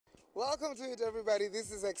Welcome to it, everybody.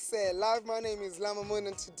 This is Ekse Live. My name is Llama Lee Moon,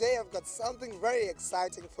 and today I've got something very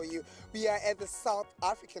exciting for you. We are at the South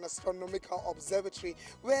African Astronomical Observatory,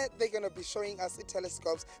 where they're going to be showing us the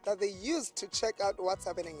telescopes that they use to check out what's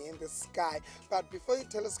happening in the sky. But before the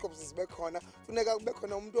telescopes is bekhona, funeka kube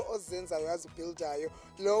khona umuntu ozenzayo azibuildayo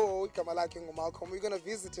lo igama lakhe nguMalcolm. We're going to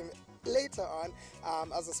visit him later on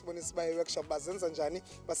as asibonisa by workshop bazenza njani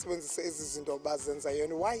basebenzise izinto bazenzayo,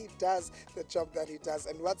 and why he does the job that he does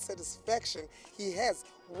and what satisfaction he has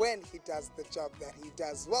when he does the job that he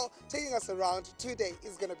does. Well, taking us around today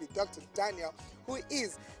is going to be Dr. Daniel, who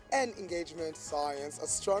is an engagement science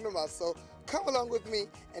astronomer. So come along with me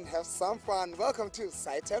and have some fun. Welcome to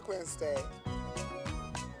SciTech Wednesday.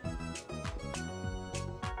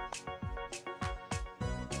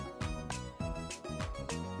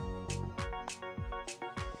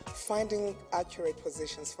 Finding accurate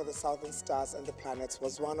positions for the southern stars and the planets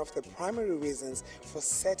was one of the primary reasons for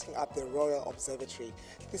setting up the Royal Observatory.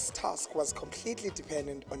 This task was completely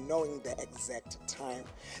dependent on knowing the exact time.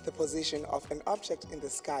 The position of an object in the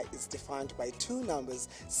sky is defined by two numbers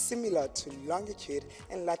similar to longitude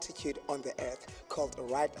and latitude on the Earth, called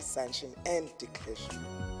right ascension and declination.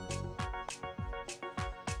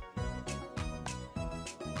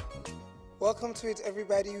 Welcome to it,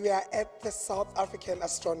 everybody. We are at the South African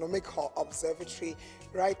Astronomical Observatory.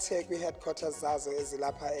 Right here, we headquarters Zazo is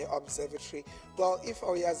Llama Observatory. Well, if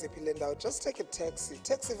Oyazi Pilenda, just take a taxi.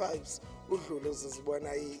 Taxi vibes. Billboards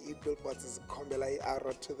is Kombela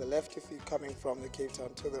arrow to the left if you're coming from the Cape Town,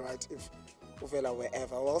 to the right if Uvela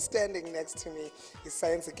wherever. Well, standing next to me is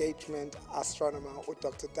science engagement astronomer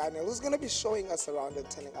Dr. Daniel, who's going to be showing us around and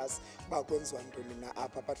telling us about Gwenzuandulina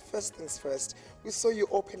Apa. But first things first, we saw you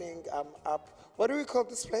opening up. What do we call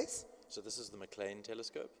this place? So this is the McLean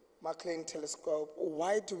telescope. McLean telescope.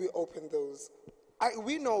 Why do we open those?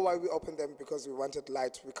 We know why we open them, because we wanted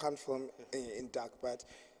light. We can't film in dark, but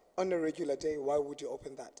on a regular day, why would you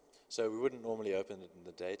open that? So we wouldn't normally open it in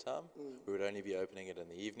the daytime. We would only be opening it in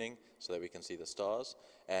the evening so that we can see the stars.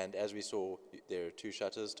 And as we saw, there are two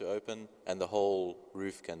shutters to open, and the whole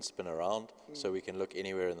roof can spin around, so we can look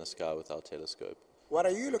anywhere in the sky with our telescope. What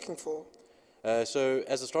are you looking for? So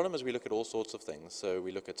as astronomers, we look at all sorts of things. So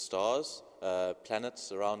we look at stars,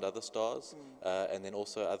 planets around other stars, and then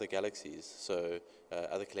also other galaxies. So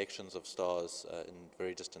other collections of stars in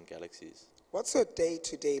very distant galaxies. What's your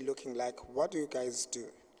day-to-day looking like? What do you guys do?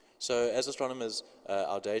 So as astronomers,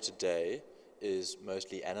 our day-to-day is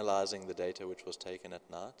mostly analyzing the data which was taken at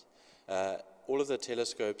night. All of the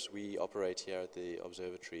telescopes we operate here at the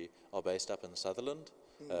observatory are based up in Sutherland,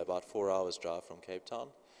 about 4 hours drive from Cape Town.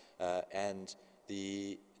 And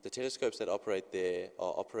the telescopes that operate there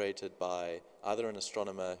are operated by either an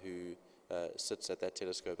astronomer who sits at that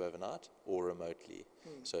telescope overnight or remotely.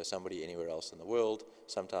 So somebody anywhere else in the world,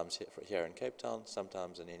 sometimes here in Cape Town,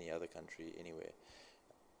 sometimes in any other country, anywhere.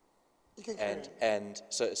 And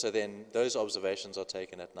so then those observations are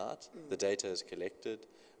taken at night, the data is collected,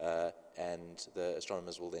 and the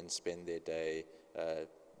astronomers will then spend their day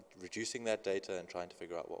reducing that data and trying to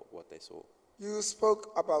figure out what they saw. You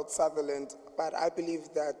spoke about Sutherland, but I believe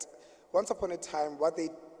that once upon a time what they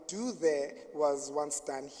do there was once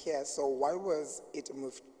done here, so why was it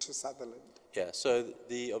moved to Sutherland? Yeah, so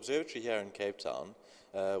the observatory here in Cape Town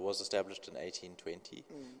was established in 1820,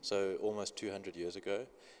 so almost 200 years ago,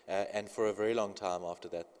 and for a very long time after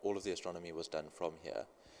that, all of the astronomy was done from here.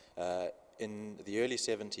 In the early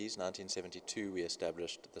 70s, 1972, we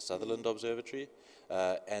established the Sutherland Observatory,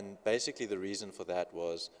 and basically the reason for that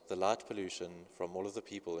was the light pollution from all of the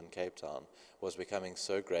people in Cape Town was becoming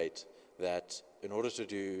so great that in order to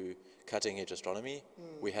do cutting-edge astronomy,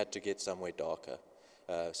 we had to get somewhere darker.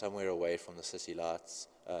 Somewhere away from the city lights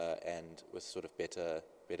and with sort of better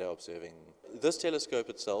observing. This telescope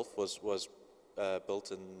itself was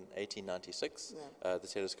built in 1896. The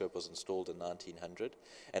telescope was installed in 1900.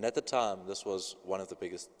 And at the time, this was one of the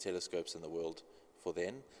biggest telescopes in the world for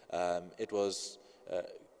then. It was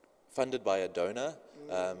funded by a donor,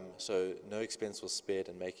 so no expense was spared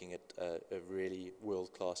in making it a really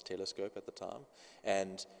world-class telescope at the time.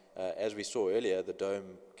 And as we saw earlier, the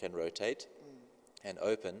dome can rotate and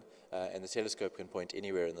open, and the telescope can point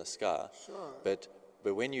anywhere in the sky. Sure. But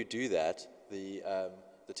when you do that, the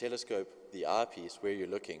telescope, the eyepiece where you're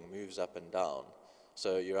looking, moves up and down.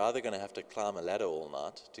 So you're either going to have to climb a ladder all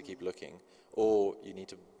night to keep looking, or you need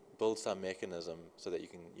to build some mechanism so that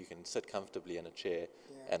you can sit comfortably in a chair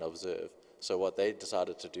and observe. So what they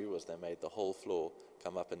decided to do was they made the whole floor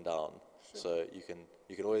come up and down. Sure. So you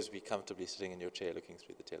can always be comfortably sitting in your chair looking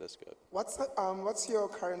through the telescope. What's your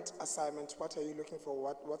current assignment? What are you looking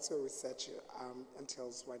for? What's your research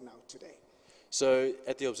entails right now today? So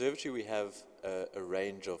at the observatory we have a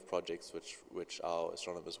range of projects which our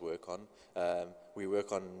astronomers work on. We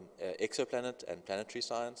work on exoplanet and planetary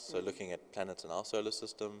science, so looking at planets in our solar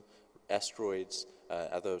system, asteroids,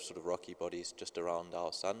 other sort of rocky bodies just around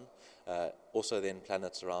our sun. Also then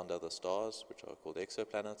planets around other stars, which are called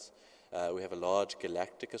exoplanets. We have a large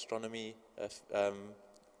galactic astronomy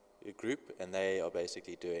group, and they are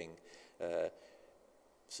basically doing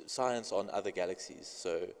science on other galaxies.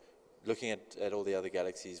 So looking at all the other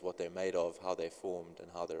galaxies, what they're made of, how they're formed, and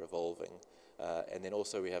how they're evolving. And then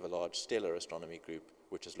also we have a large stellar astronomy group,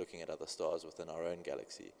 which is looking at other stars within our own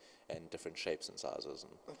galaxy and different shapes and sizes.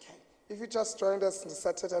 Okay. If you just joined us on the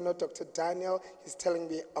Saturday, I know Dr. Daniel is telling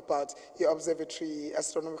me about your observatory,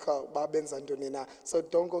 Astronomical Observatory. So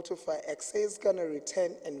don't go too far. Ekse is going to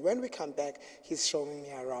return, and when we come back, he's showing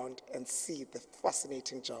me around and see the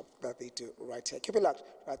fascinating job that they do right here. Keep it locked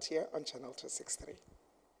right here on Channel 263.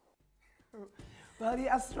 Well, the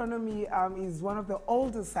astronomy is one of the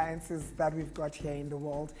oldest sciences that we've got here in the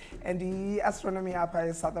world. And the astronomy up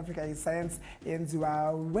in South Africa is science in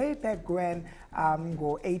way back when,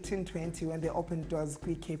 1820, when they opened doors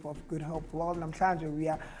to Cape of Good Hope. Well,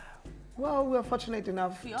 we're fortunate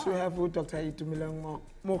enough to have Dr. Itumeleng.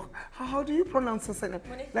 How do you pronounce his name?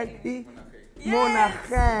 Like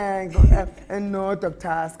Monageng. And no,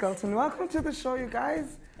 Dr. Skelton. Welcome to the show, you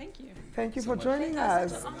guys. Thank you. Thank you for joining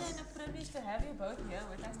us. It's an honor and a privilege to have you both here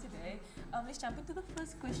with us today. Let's jump into the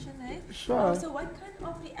first question, eh? Sure. So what kind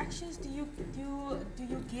of reactions do you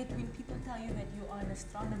get when people tell you that you are an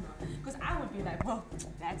astronomer? Because I would be like, whoa,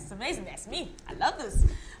 that's amazing, that's me. I love this.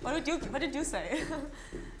 What did you say?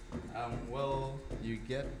 Well, you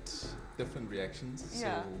get different reactions.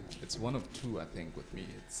 Yeah. So it's one of two, I think, with me.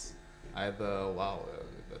 It's either, wow,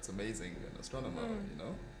 that's amazing, an astronomer, you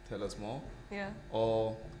know, tell us more. Yeah.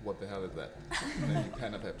 Or what the hell is that? And then you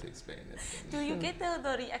kind of have to explain it. Do you get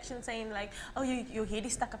the reaction saying like, oh, your head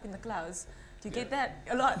is stuck up in the clouds? Do you get that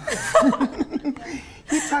a lot?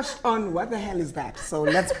 He touched on what the hell is that. So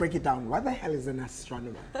let's break it down. What the hell is an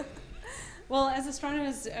astronomer? Well, as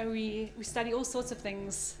astronomers, we study all sorts of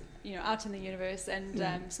things, you know, out in the universe,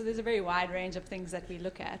 and so there's a very wide range of things that we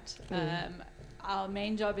look at. Our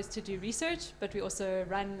main job is to do research, but we also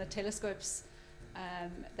run the telescopes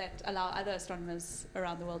that allow other astronomers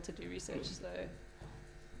around the world to do research. So,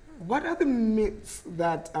 what are the myths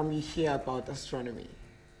that you hear about astronomy?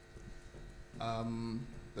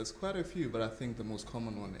 There's quite a few, but I think the most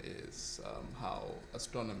common one is how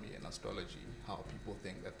astronomy and astrology, how people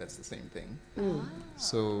think that that's the same thing.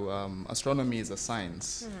 So astronomy is a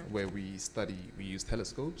science where we use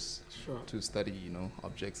telescopes to study, you know,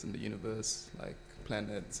 objects in the universe like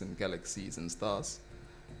planets and galaxies and stars.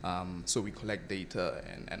 So we collect data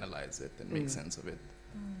and analyze it and make sense of it.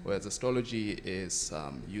 Whereas astrology is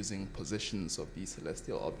using positions of these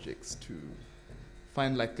celestial objects to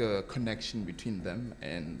find like a connection between them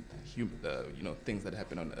and you know, things that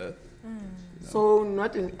happen on Earth. You know? So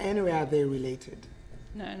not in any way are they related?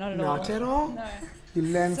 no, not at all. Not at all? No. You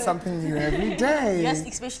learn something new every day. Yes,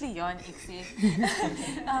 especially you and Ekse.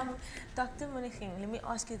 Dr. Monageng, let me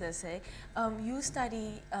ask you this. You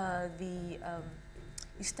study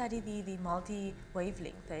the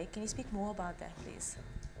multi-wavelength. Can you speak more about that, please?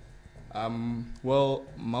 Well,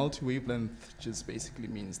 multi-wavelength just basically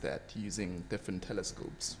means that using different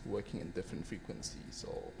telescopes working in different frequencies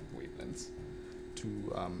or wavelengths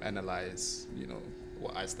to analyze, you know,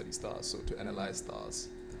 well, I study stars, so to analyze stars.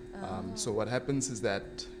 So what happens is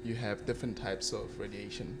that you have different types of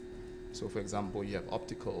radiation. So for example, you have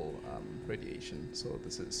optical radiation. So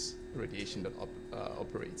this is radiation that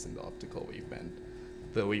operates in the optical waveband,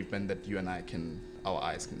 the waveband that you and our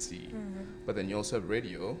eyes can see. But then you also have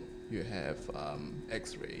radio, you have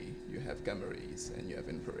X-ray, you have gamma rays, and you have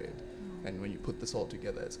infrared. And when you put this all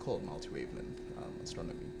together, it's called multi-wavelength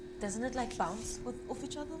astronomy. Doesn't it like bounce off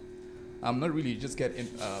each other? Not really, you just get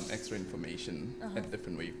extra information at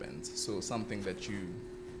different wavelengths. So something that you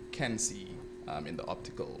can see in the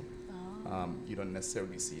optical, you don't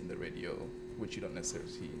necessarily see in the radio, which you don't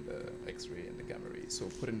necessarily see in the X-ray and the gamma rays. So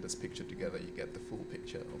putting this picture together, you get the full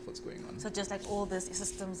picture of what's going on. So just like all the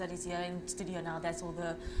systems that is here in studio now, that's all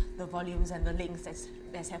the volumes and the lengths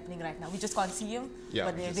that's happening right now. We just can't see them, yeah,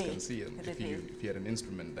 but they're you just there. can see them. If you had an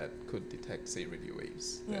instrument that could detect, say, radio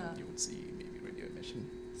waves, then you would see maybe radio emission.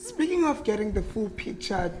 Speaking of getting the full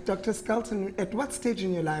picture, Dr. Skelton, at what stage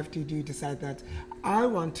in your life did you decide that I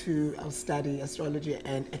want to study astrology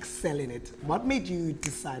and excel in it? What made you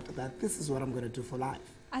decide that this is what I'm going to do for life?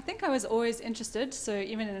 I think I was always interested. So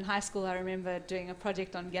even in high school, I remember doing a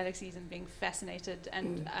project on galaxies and being fascinated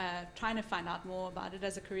and trying to find out more about it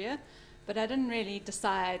as a career. But I didn't really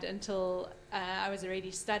decide until I was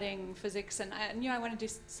already studying physics, and I knew I wanted to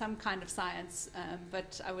do some kind of science,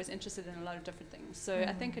 but I was interested in a lot of different things. So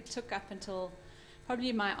I think it took up until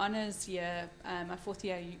probably my honors year, my fourth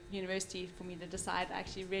year university, for me to decide I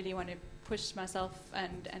actually really want to push myself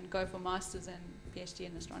and go for masters and PhD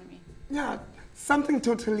in astronomy. Yeah, something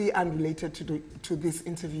totally unrelated to this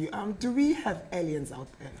interview. Do we have aliens out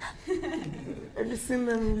there? Have you seen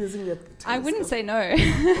them using your telescope? I wouldn't say no.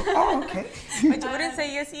 Oh, okay. But you wouldn't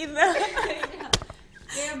say yes either. Yeah.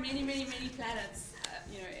 There are many, many, many planets,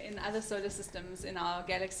 in other solar systems in our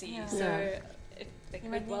galaxy. Yeah. So Yeah. they You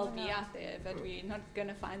might could well never be know. out there, but we're not going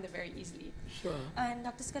to find them very easily. Sure. And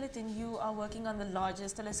Dr. Skelton, you are working on the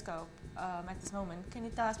largest telescope at this moment. Can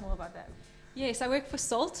you tell us more about that? Yes, I work for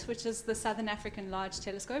SALT, which is the Southern African Large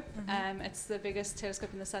Telescope. It's the biggest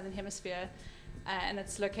telescope in the Southern Hemisphere, and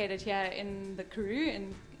it's located here in the Karoo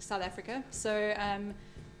in South Africa. So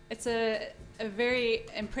it's a very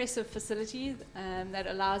impressive facility that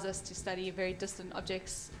allows us to study very distant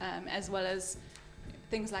objects, as well as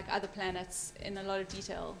things like other planets in a lot of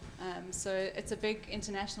detail. So it's a big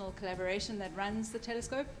international collaboration that runs the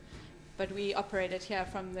telescope, but we operate it here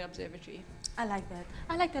from the observatory. I like that.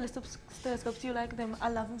 I like telescopes. You like them. I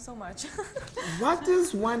love them so much. What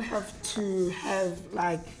does one have to have,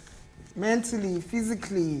 like, mentally,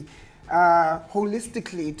 physically,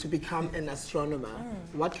 holistically, to become an astronomer?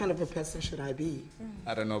 What kind of a person should I be?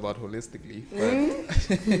 I don't know about holistically, but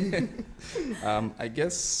I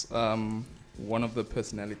guess one of the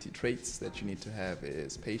personality traits that you need to have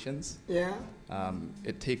is patience. Yeah.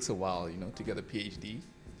 It takes a while, to get a PhD.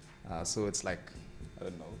 So it's like, I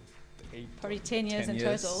don't know, Probably 10 years in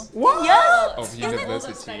total. What? Yes! of All of us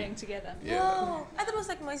university. studying together. Yeah. Whoa. I thought it was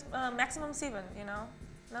like maximum 7, No?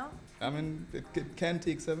 I mean, it can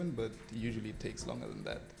take 7, but usually it takes longer than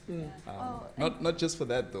that. Oh, Not just for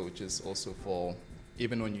that though, just also for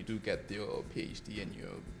even when you do get your PhD and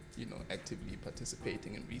you're actively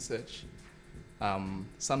participating in research.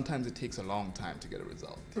 Sometimes it takes a long time to get a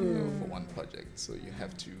result for one project, so you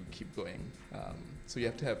have to keep going. So you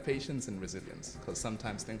have to have patience and resilience, because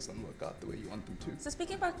sometimes things don't work out the way you want them to. So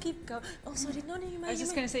speaking about keep going. Oh, sorry, no, you might. I was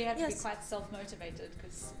just going to say you have to be yes. quite self-motivated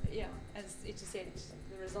because, as Itumeleng said,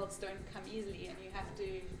 the results don't come easily and you have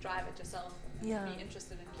to drive it yourself and Yeah. be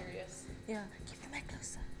interested and curious. Yeah, keep the mic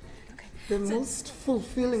closer. Okay. The most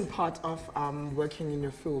fulfilling part of working in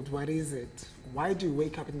your field, what is it? Why do you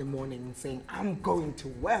wake up in the morning and saying, I'm going to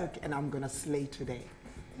work and I'm going to slay today?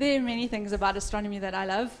 There are many things about astronomy that I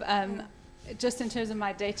love. Just in terms of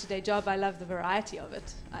my day-to-day job, I love the variety of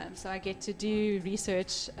it. So I get to do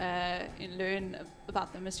research and learn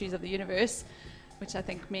about the mysteries of the universe, which I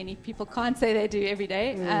think many people can't say they do every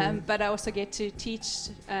day. But I also get to teach,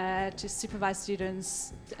 to supervise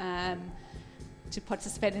students, to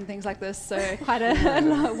participate in things like this. So quite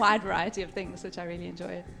a wide variety of things, which I really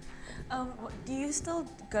enjoy. Do you still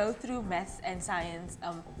go through math and science,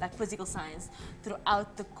 like physical science,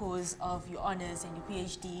 throughout the course of your honors and your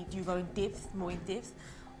PhD? Do you go in depth, more in depth?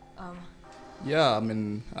 Yeah, I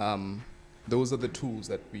mean, those are the tools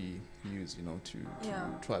that we use, to Yeah.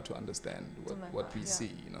 try to understand what we yeah.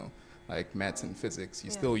 see, like maths and physics. You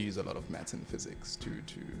Yeah. still use a lot of maths and physics to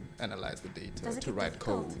analyze the data, Does it to get write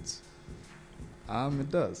difficult? codes.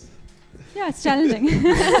 It does. Yeah, it's challenging.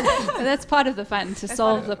 But that's part of the fun, to That's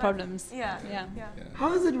solve part of the fun. problems. Yeah. Yeah. Yeah.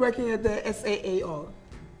 How is it working at the SAAO?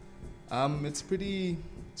 It's pretty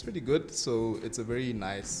good. So it's a very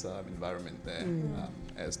nice environment there.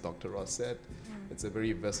 As Dr. Ross said, it's a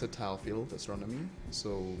very versatile field, astronomy.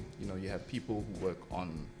 So you have people who work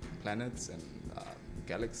on planets and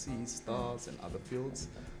galaxies, stars, and other fields.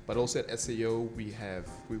 But also at SAAO,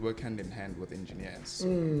 we work hand in hand with engineers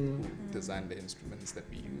who design the instruments that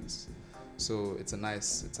we use. So it's a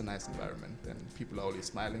nice environment, and people are always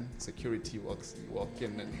smiling. Security you walk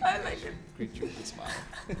in and greet you with a smile.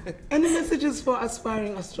 Any messages for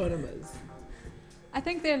aspiring astronomers? I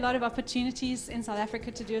think there are a lot of opportunities in South Africa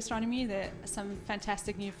to do astronomy. There are some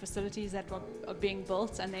fantastic new facilities that are being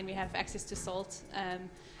built, and then we have access to SALT.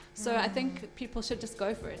 So I think people should just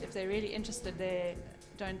go for it. If they're really interested,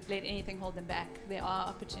 don't let anything hold them back. There are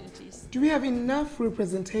opportunities. Do we have enough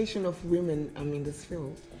representation of women in this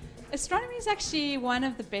field? Astronomy is actually one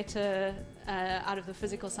of the better out of the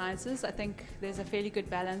physical sciences. I think there's a fairly good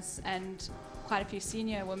balance and quite a few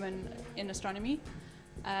senior women in astronomy.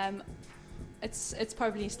 It's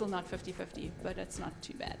probably still not 50-50, but it's not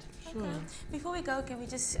too bad. Sure. Okay. Before we go, can we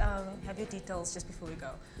just have your details just before we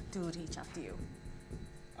go to reach out to you?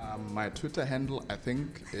 My Twitter handle, I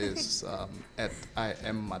think, is at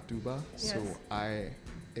IamMatuba. Yes. So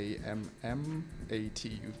IAMMATUBA.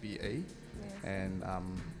 Yes. And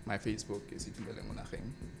my Facebook is Itumeleng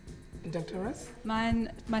Monageng. Dr. Ross?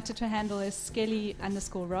 My Twitter handle is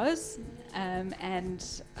skelly_Ros,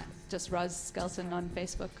 and just Ros Skelton on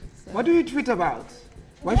Facebook. So. What do you tweet about?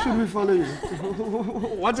 Why should we follow you?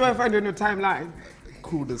 What do I find on your timeline?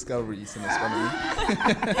 Cool discoveries in astronomy.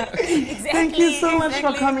 Exactly. Thank you so much for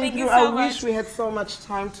exactly. coming Thank through. you so I wish much. we had so much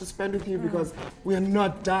time to spend with you because we're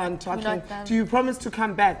not done talking. not done. Do you promise to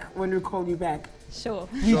come back when we call you back? Sure.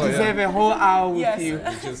 We Sure, deserve a whole hour with Yes. you.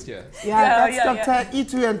 Just, yeah. Yeah, that's yeah. Dr.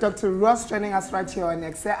 Itu and Dr. Ross joining us right here on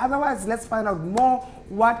Ekse. Otherwise, let's find out more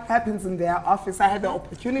what happens in their office. I had the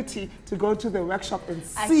opportunity to go to the workshop and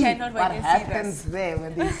I see cannot wait what to see happens there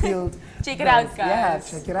when they build. Check it out, guys. Yeah,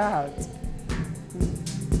 check it out.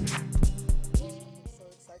 So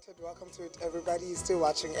excited. Welcome to it, everybody. You're still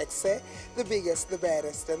watching Ekse, the biggest, the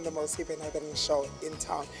baddest, and the most hip and happening show in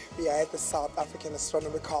town. We are at the South African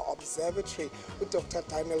Astronomical Observatory with Dr.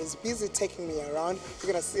 Daniel, who's busy taking me around.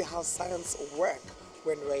 We're going to see how science works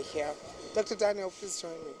when we're here. Dr. Daniel, please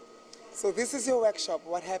join me. So this is your workshop.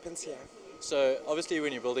 What happens here? So obviously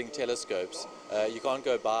when you're building telescopes, you can't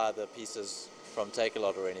go buy the pieces from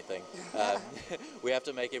Take-A-Lot or anything. We have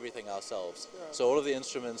to make everything ourselves. So all of the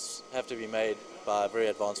instruments have to be made by very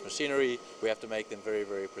advanced machinery. We have to make them very,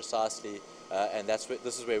 very precisely, and this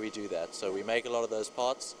is where we do that. So we make a lot of those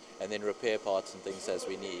parts and then repair parts and things as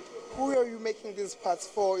we need. Who are you making these parts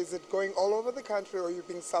for? Is it going all over the country, or are you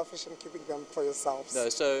being selfish and keeping them for yourselves? No,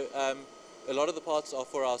 so a lot of the parts are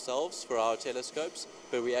for ourselves, for our telescopes,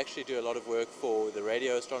 but we actually do a lot of work for the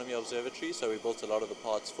Radio Astronomy Observatory, so we built a lot of the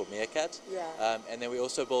parts for Meyer. Yeah. And then we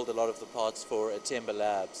also build a lot of the parts for Itumeleng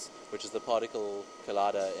Labs, which is the particle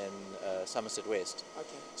collider in Somerset West.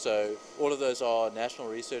 Okay. So all of those are National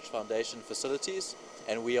Research Foundation facilities,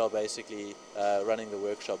 and we are basically running the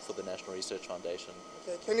workshop for the National Research Foundation.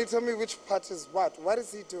 Okay. Can you tell me which part is what? What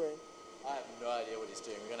is he doing? I have no idea what he's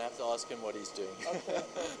doing. We're going to have to ask him what he's doing. Okay.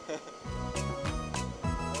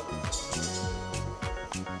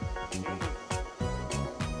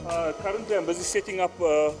 Currently I'm busy setting up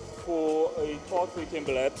for a part for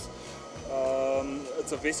Itumeleng Labs.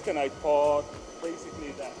 It's a Vescanite part,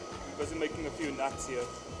 basically that. We're busy making a few nuts here.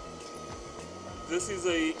 This is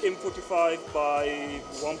a M45 by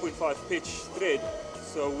 1.5 pitch thread,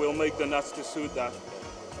 so we'll make the nuts to suit that.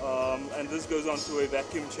 And this goes onto a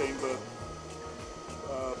vacuum chamber,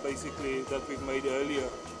 basically, that we've made earlier.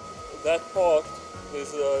 That part,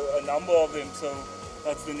 there's a number of them, so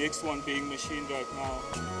that's the next one being machined right now.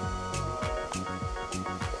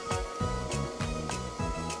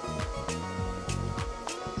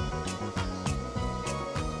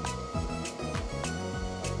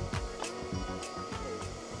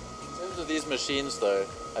 In terms of these machines though,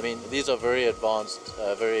 I mean, these are very advanced,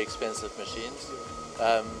 very expensive machines.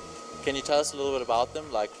 Can you tell us a little bit about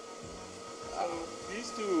them? Like, So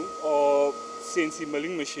these two are CNC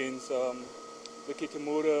milling machines. The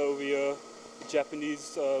Kitamura over here, a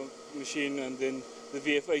Japanese machine, and then the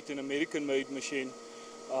VF8, an American-made machine.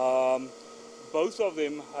 Both of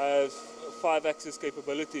them have 5-axis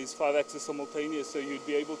capabilities, 5-axis simultaneous, so you'd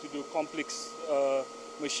be able to do complex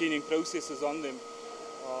machining processes on them.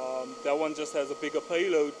 That one just has a bigger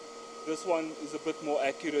payload. This one is a bit more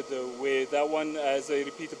accurate though, where that one has a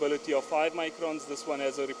repeatability of 5 microns, this one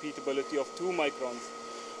has a repeatability of 2 microns.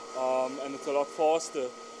 And it's a lot faster,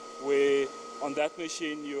 where on that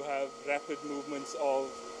machine you have rapid movements of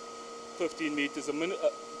 15 meters a minute.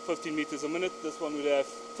 This one will have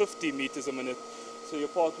 50 meters a minute. So your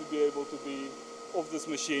part would be able to be off this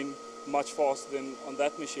machine much faster than on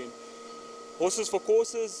that machine. Horses for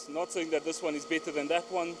courses, not saying that this one is better than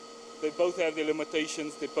that one. They both have their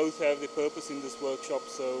limitations, they both have their purpose in this workshop,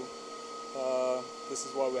 so this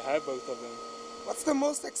is why we have both of them. What's the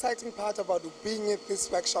most exciting part about being at this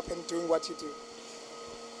workshop and doing what you do?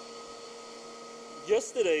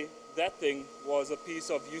 Yesterday, that thing was a piece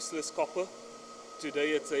of useless copper.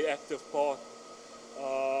 Today it's an active part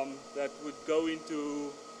that would go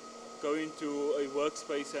into a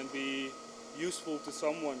workspace and be useful to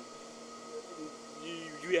someone.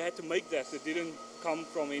 You had to make that. It didn't come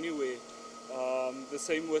from anywhere. The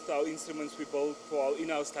same with our instruments we built for our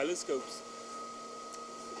in-house telescopes.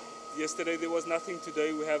 Yesterday there was nothing.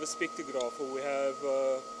 Today we have a spectrograph, or we have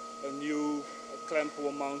a new clamp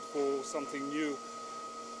or mount for something new.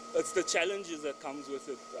 It's the challenges that comes with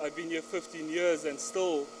it. I've been here 15 years and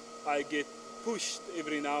still I get pushed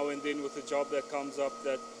every now and then with a job that comes up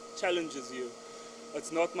that challenges you.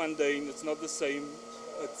 It's not mundane, it's not the same,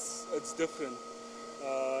 it's different.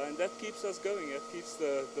 And that keeps us going, it keeps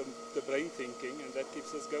the brain thinking, and that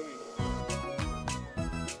keeps us going.